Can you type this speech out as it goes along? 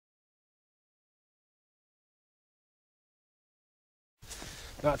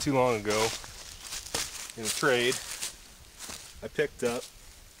Not too long ago, in a trade, I picked up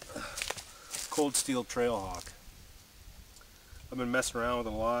Cold Steel Trailhawk. I've been messing around with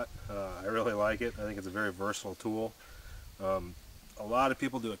it a lot. I really like it. I think it's a very versatile tool. A lot of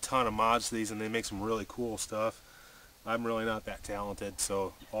people do a ton of mods to these and they make some really cool stuff. I'm really not that talented,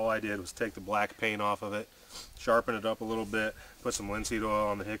 so all I did was take the black paint off of it, sharpen it up a little bit, put some linseed oil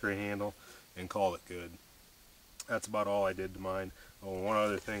on the hickory handle, and call it good. That's about all I did to mine. Oh, one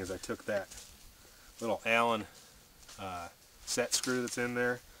other thing is I took that little Allen set screw that's in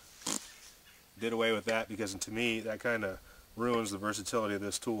there, did away with that, because to me that kind of ruins the versatility of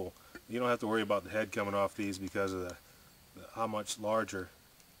this tool. You don't have to worry about the head coming off these because of how much larger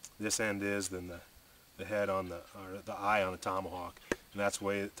this end is than the head on the eye on the Tomahawk, and that's the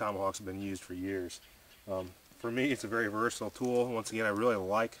way Tomahawks have been used for years. For me, it's a very versatile tool. Once again, I really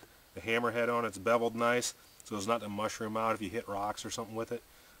like the hammerhead on it. It's beveled nice, so it's not to mushroom out if you hit rocks or something with it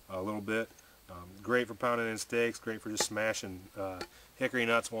a little bit. Great for pounding in steaks, great for just smashing hickory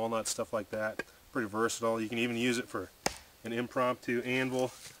nuts, walnuts, stuff like that. Pretty versatile. You can even use it for an impromptu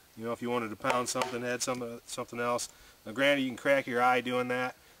anvil, you know, if you wanted to pound something, had something else. Now granted, you can crack your eye doing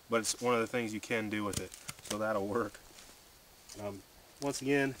that, but it's one of the things you can do with it, so that'll work. Once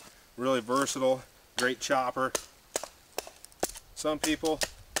again, really versatile, great chopper. Some people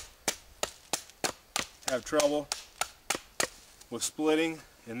have trouble with splitting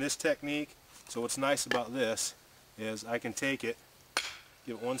in this technique, so what's nice about this is I can take it,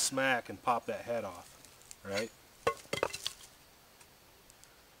 give it one smack, and pop that head off, right?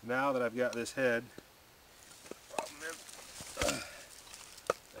 Now that I've got this head,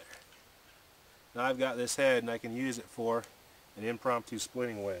 now I've got this head and I can use it for an impromptu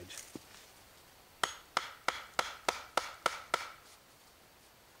splitting wedge.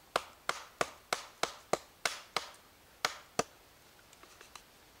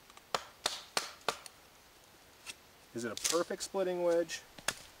 Is it a perfect splitting wedge?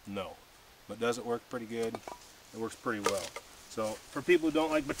 No. But does it work pretty good? It works pretty well. So for people who don't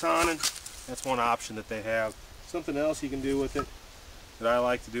like batoning, that's one option that they have. Something else you can do with it that I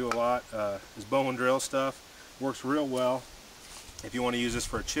like to do a lot is bow and drill stuff. Works real well if you want to use this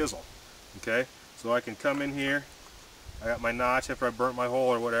for a chisel. Okay, so I can come in here, I got my notch after I burnt my hole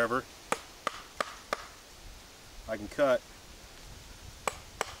or whatever. I can cut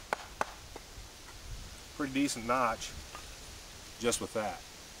pretty decent notch just with that.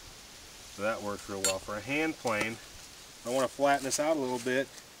 So that works real well. For a hand plane, I want to flatten this out a little bit.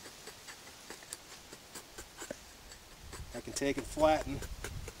 I can take and flatten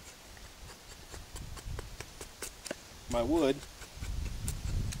my wood,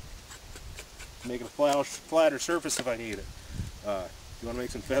 make it a flatter surface if I need it. You want to make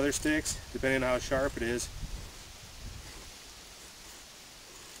some feather sticks, depending on how sharp it is.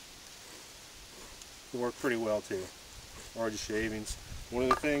 It'll work pretty well too. Or just shavings. One of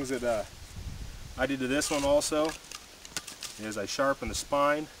the things that I did to this one also is I sharpened the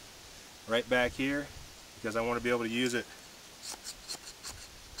spine right back here because I want to be able to use it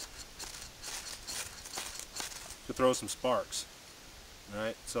to throw some sparks.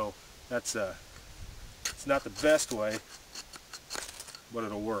 Alright, so that's it's not the best way, but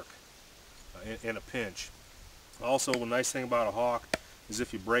it'll work in a pinch. Also, the nice thing about a hawk is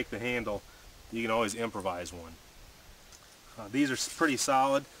if you break the handle, you can always improvise one. These are pretty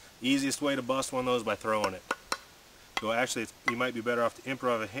solid. Easiest way to bust one of those by throwing it. So actually, you might be better off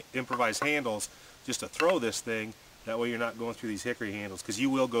to improvise handles just to throw this thing. That way you're not going through these hickory handles, because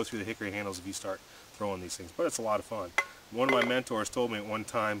you will go through the hickory handles if you start throwing these things. But it's a lot of fun. One of my mentors told me at one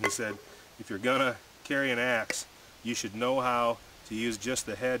time, he said, if you're gonna carry an axe, you should know how to use just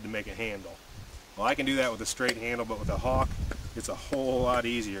the head to make a handle. Well, I can do that with a straight handle, but with a hawk, it's a whole lot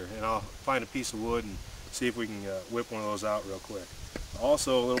easier. And I'll find a piece of wood and see if we can whip one of those out real quick.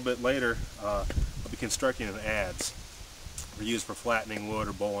 Also, a little bit later, I'll be constructing an adze. They're used for flattening wood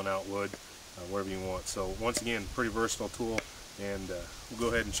or bowling out wood, whatever you want. So once again, pretty versatile tool, and we'll go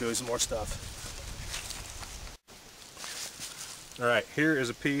ahead and show you some more stuff. Alright, here is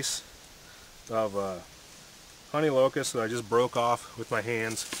a piece of honey locust that I just broke off with my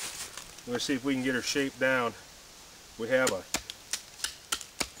hands. We're going to see if we can get her shaped down. We have a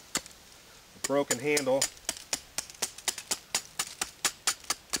broken handle.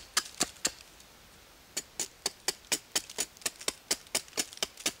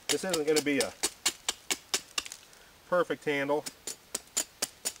 This isn't going to be a perfect handle.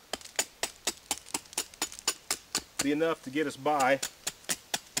 Be enough to get us by.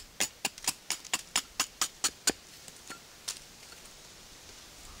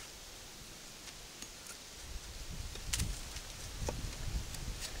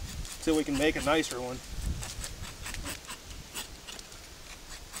 until we can make a nicer one.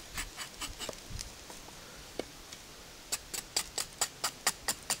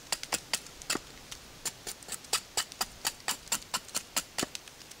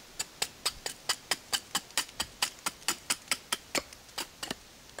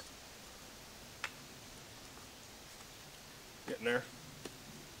 Getting there.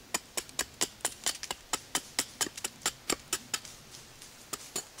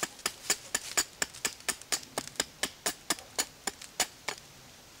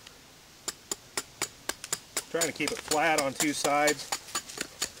 Trying to keep it flat on two sides.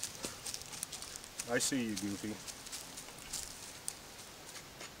 I see you, Goofy.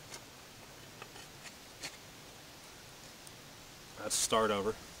 That's start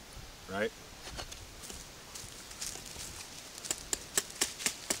over, right?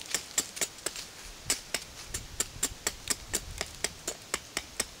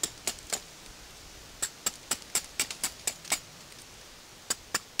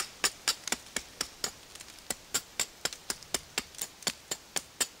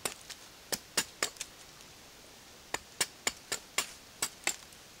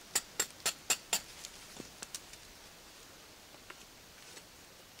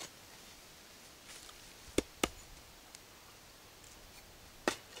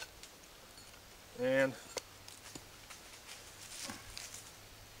 And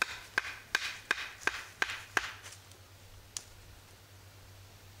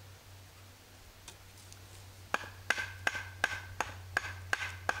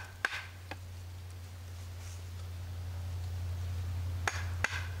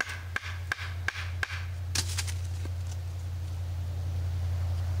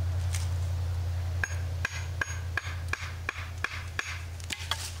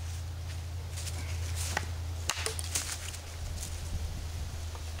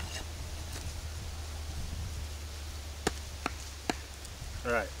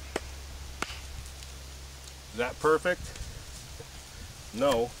all right. Is that perfect?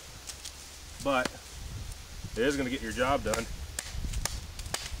 No, but it is going to get your job done.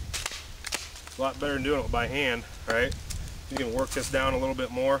 It's a lot better than doing it by hand, right? You can work this down a little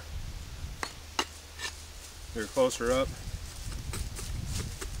bit more. You're closer up.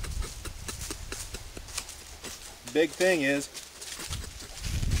 Big thing is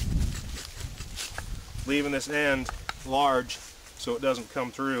leaving this end large so it doesn't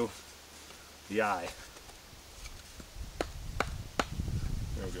come through the eye.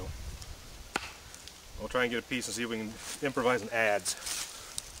 There we go. I'll try and get a piece and see if we can improvise an adze.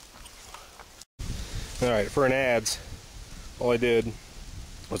 Alright, for an adze, all I did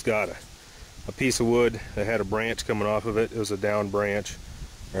was got a piece of wood that had a branch coming off of it. It was a down branch,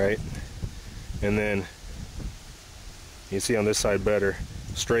 right? And then you can see on this side better,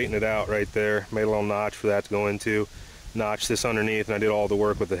 straighten it out right there, made a little notch for that to go into, notch this underneath, and I did all the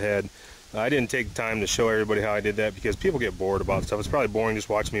work with the head. I didn't take time to show everybody how I did that because people get bored about stuff. It's probably boring just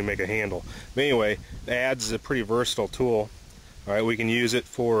watching me make a handle. But anyway, the adze is a pretty versatile tool. All right, we can use it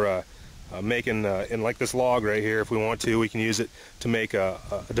for making, in like this log right here, if we want to, we can use it to make a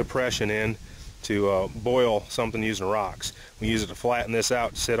depression in, to boil something using rocks. We use it to flatten this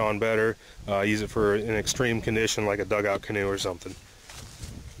out, to sit on better, use it for an extreme condition like a dugout canoe or something.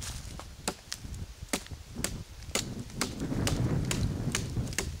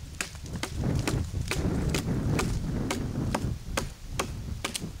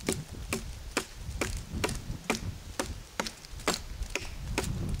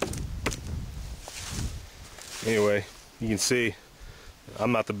 Anyway, you can see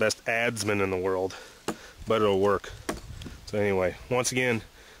I'm not the best adzman in the world, but it'll work. So anyway, once again,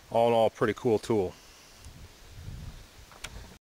 all in all, pretty cool tool.